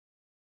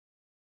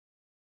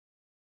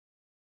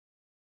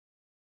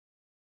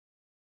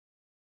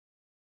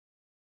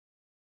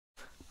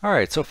All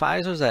right, so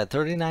Pfizer's at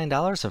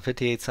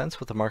 $39.58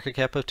 with a market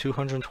cap of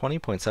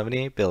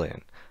 220.78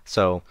 billion.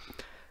 So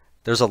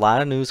there's a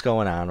lot of news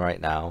going on right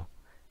now,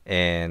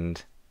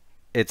 and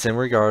it's in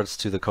regards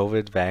to the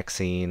COVID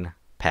vaccine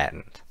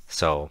patent.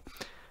 So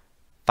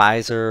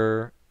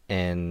Pfizer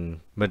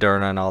and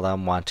Moderna and all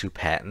them want to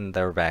patent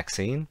their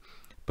vaccine,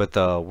 but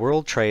the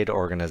World Trade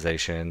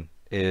Organization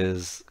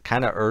is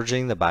kind of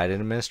urging the Biden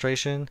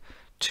administration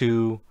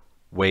to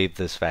waive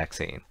this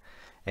vaccine.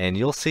 And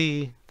you'll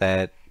see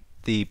that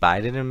the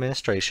Biden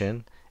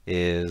administration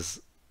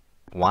is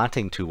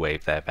wanting to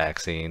waive that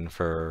vaccine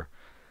for,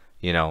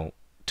 to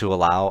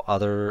allow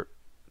other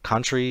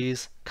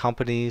countries,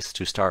 companies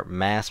to start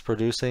mass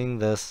producing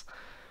this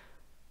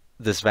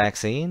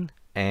vaccine.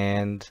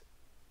 And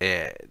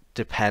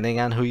depending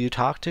on who you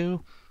talk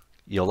to,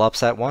 you'll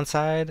upset one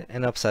side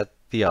and upset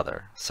the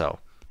other. So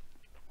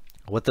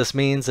what this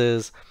means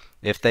is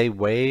if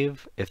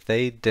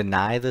they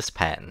deny this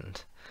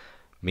patent,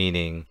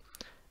 meaning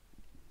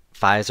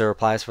Pfizer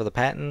applies for the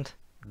patent,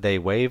 they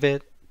waive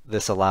it.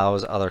 This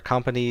allows other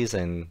companies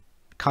and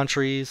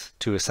countries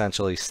to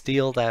essentially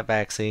steal that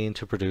vaccine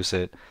to produce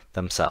it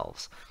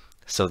themselves.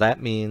 So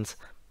that means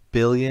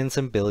billions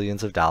and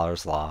billions of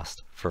dollars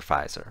lost for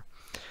Pfizer.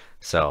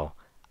 So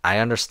I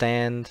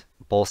understand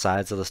both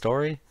sides of the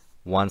story.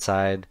 One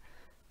side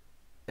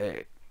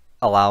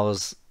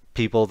allows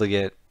people to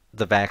get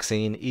the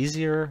vaccine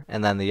easier,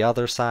 and then the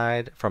other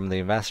side, from the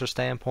investor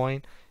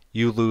standpoint,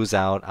 you lose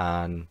out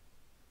on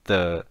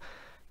the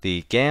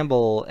the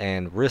gamble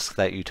and risk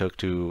that you took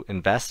to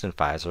invest in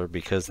Pfizer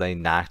because they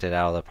knocked it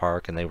out of the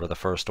park and they were the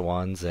first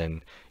ones,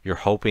 and you're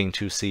hoping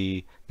to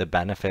see the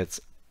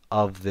benefits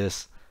of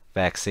this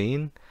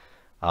vaccine,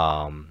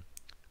 the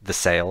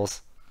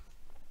sales.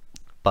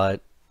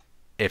 But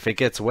if it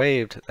gets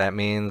waived, that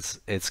means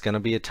it's going to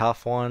be a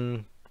tough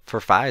one for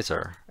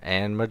Pfizer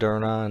and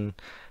Moderna and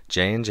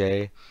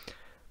J&J,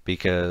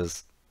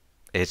 because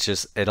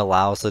it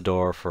allows the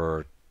door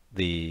for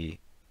the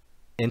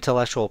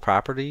intellectual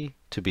property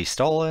to be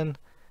stolen,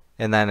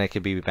 and then it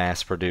could be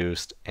mass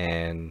produced,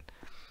 and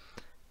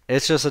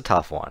it's just a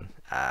tough one.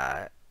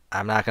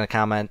 I'm not going to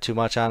comment too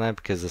much on it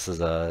because this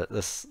is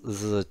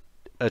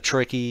a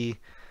tricky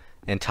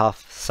and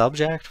tough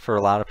subject for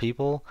a lot of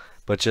people.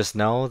 But just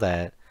know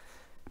that,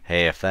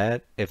 hey, if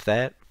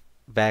that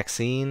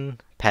vaccine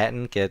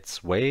patent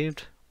gets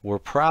waived, we're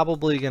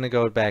probably going to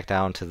go back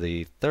down to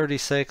the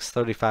 $36,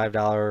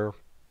 $35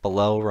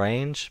 below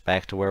range,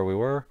 back to where we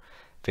were.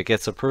 If it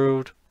gets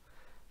approved,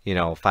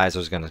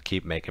 Pfizer's going to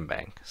keep making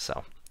bank.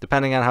 So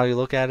depending on how you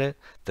look at it,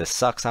 this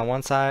sucks on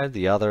one side,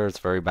 the other it's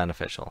very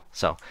beneficial.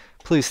 So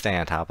please stay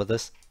on top of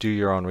this, do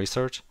your own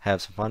research,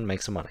 have some fun,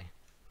 make some money.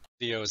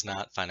 Video is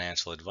not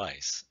financial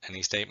advice.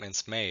 Any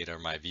statements made are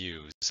my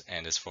views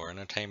and is for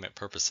entertainment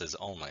purposes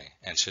only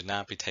and should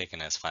not be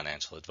taken as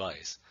financial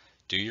advice.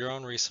 Do your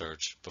own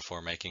research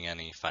before making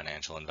any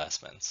financial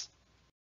investments.